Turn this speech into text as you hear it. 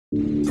What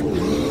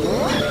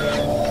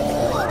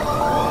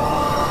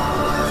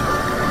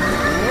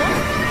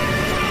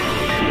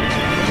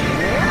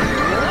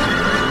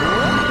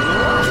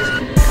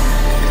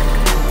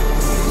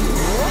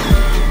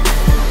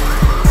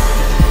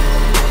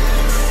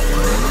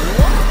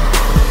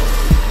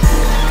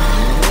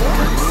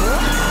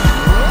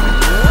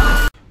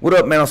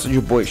up, man? Also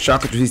your boy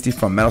Shaka360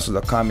 from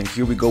Maddenallstars.com, and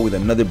here we go with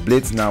another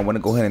blitz. Now I want to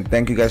go ahead and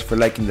thank you guys for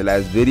liking the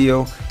last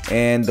video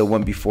and the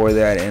one before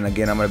that. And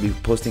again, I'm going to be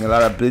posting a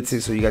lot of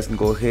blitzes, so you guys can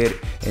go ahead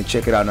and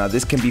check it out. Now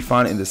this can be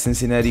found in the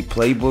Cincinnati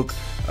playbook.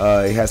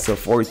 It has a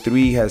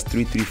 4-3, has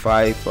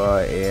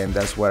 3-3-5, and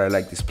that's why I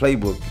like this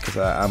playbook, because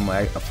I'm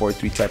a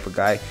 4-3 type of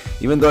guy.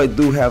 Even though I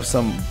do have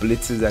some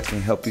blitzes that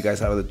can help you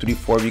guys out of the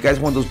 3-4. If you guys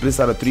want those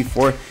blitzes out of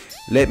 3-4,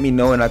 let me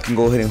know and I can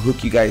go ahead and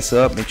hook you guys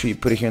up. Make sure you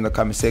put it here in the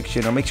comment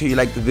section, or make sure you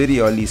like the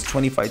video at least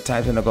 25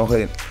 times, and I'll go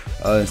ahead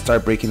and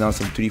start breaking down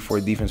some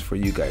 3-4 defense for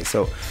you guys.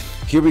 So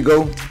here we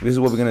go. This is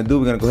what we're gonna do.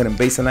 We're gonna go ahead and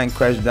baseline,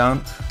 crash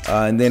down,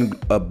 and then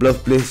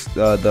bluff blitz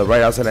the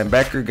right outside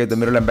linebacker, get the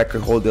middle linebacker,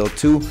 hold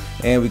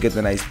L2, and we get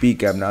the nice beat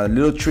gap. Now the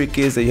little trick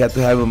is that you have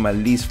to have them at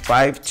least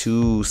 5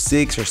 to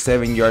 6 or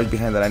 7 yards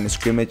behind the line of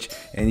scrimmage,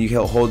 and you can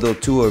hold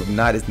L2, or if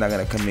not, it's not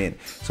gonna come in.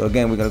 So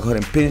again, we're gonna go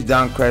ahead and pinch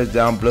down, crash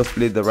down, bluff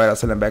blitz the right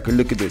outside linebacker.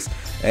 Look at this.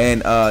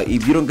 And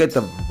if you don't get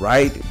the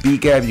right B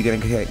gap, you're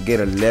gonna get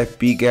a left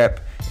B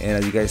gap. And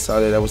as you guys saw,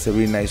 that was a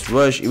really nice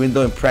rush. Even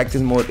though in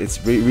practice mode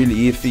it's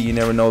really iffy, you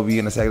never know if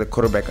you're gonna sack the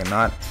quarterback or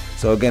not.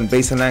 So again,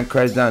 baseline,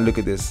 crash down. Look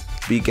at this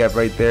B gap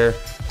right there.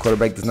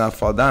 Quarterback does not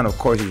fall down. Of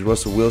course, it's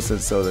Russell Wilson,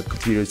 so the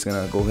computer is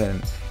gonna go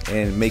ahead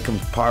and make him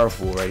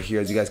powerful right here,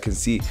 as you guys can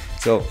see.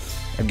 So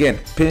again,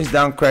 pinch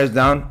down, crash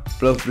down,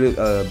 bluff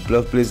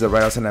blitz the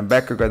right outside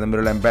linebacker, grab the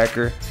middle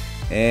linebacker,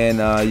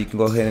 and you can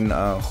go ahead and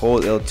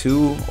hold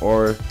L2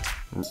 or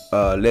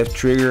left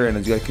trigger. And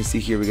as you guys can see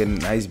here, we get a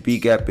nice B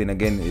gap, and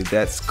again, if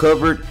that's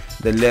covered,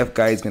 the left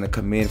guy is gonna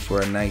come in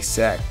for a nice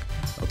sack.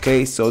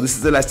 Okay, so this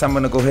is the last time I'm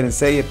gonna go ahead and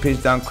say it.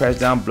 Pinch down, crash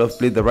down, bluff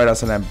blitz the right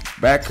outside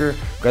linebacker,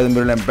 grab the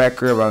middle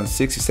linebacker around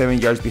 6 to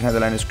 7 yards behind the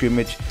line of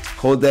scrimmage,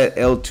 hold that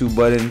L2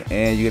 button,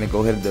 and you're gonna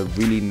go ahead and do a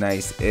really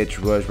nice edge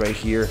rush right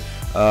here.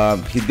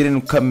 He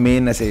didn't come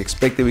in as I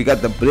expected. We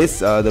got the blitz,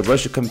 the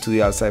rush should come to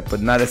the outside,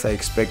 but not as I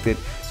expected.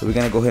 So we're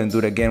gonna go ahead and do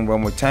it again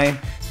one more time,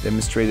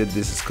 demonstrate that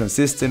this is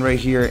consistent right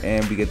here,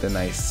 and we get the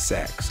nice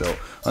sack. So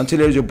until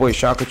later, your boy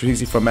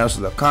Shaka360 from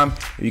Maddenallstars.com.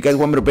 If you guys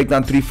want me to break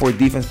down 3-4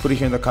 defense, put it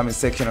here in the comment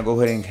section. I'll go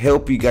ahead and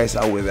help you guys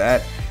out with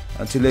that.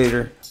 Until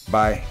later,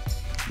 bye.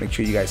 Make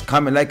sure you guys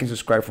comment, like, and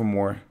subscribe for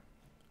more.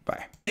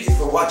 Bye. Thank you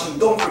for watching.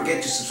 Don't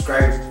forget to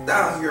subscribe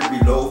down here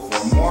below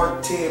for more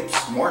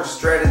tips, more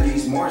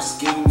strategies, more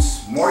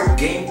schemes, more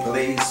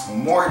gameplays,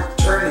 more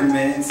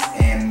tournaments,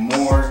 and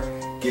more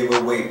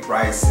giveaway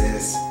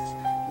prizes.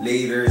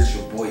 Later, it's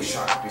your boy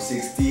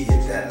Shaka360.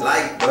 Hit that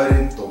like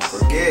button. Don't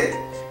forget,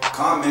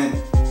 comment,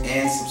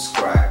 and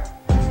subscribe.